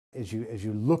As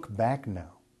you look back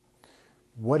now,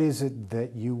 what is it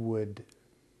that you would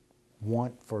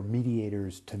want for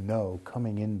mediators to know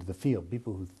coming into the field,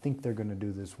 people who think they're going to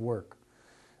do this work,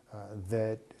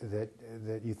 that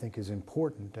you think is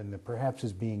important and that perhaps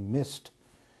is being missed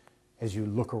as you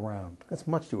look around? That's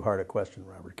much too hard a question,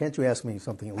 Robert. Can't you ask me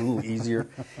something a little easier?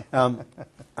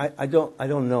 I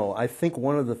don't know. I think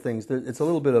one of the things, it's a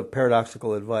little bit of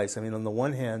paradoxical advice. I mean, on the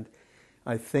one hand,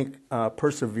 I think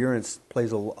perseverance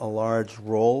plays a large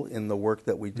role in the work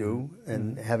that we do,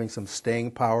 and having some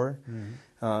staying power,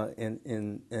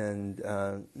 and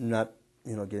not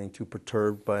getting too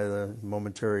perturbed by the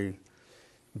momentary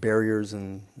barriers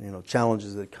and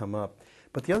challenges that come up.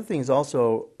 But the other thing is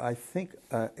also, I think,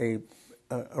 a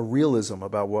realism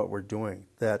about what we're doing,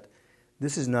 that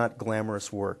this is not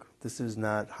glamorous work. This is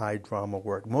not high drama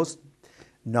work. Most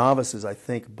novices, I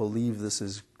think, believe this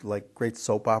is like great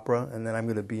soap opera, and then I'm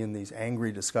going to be in these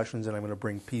angry discussions and I'm going to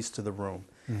bring peace to the room.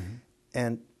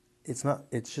 And it's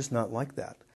just not like that.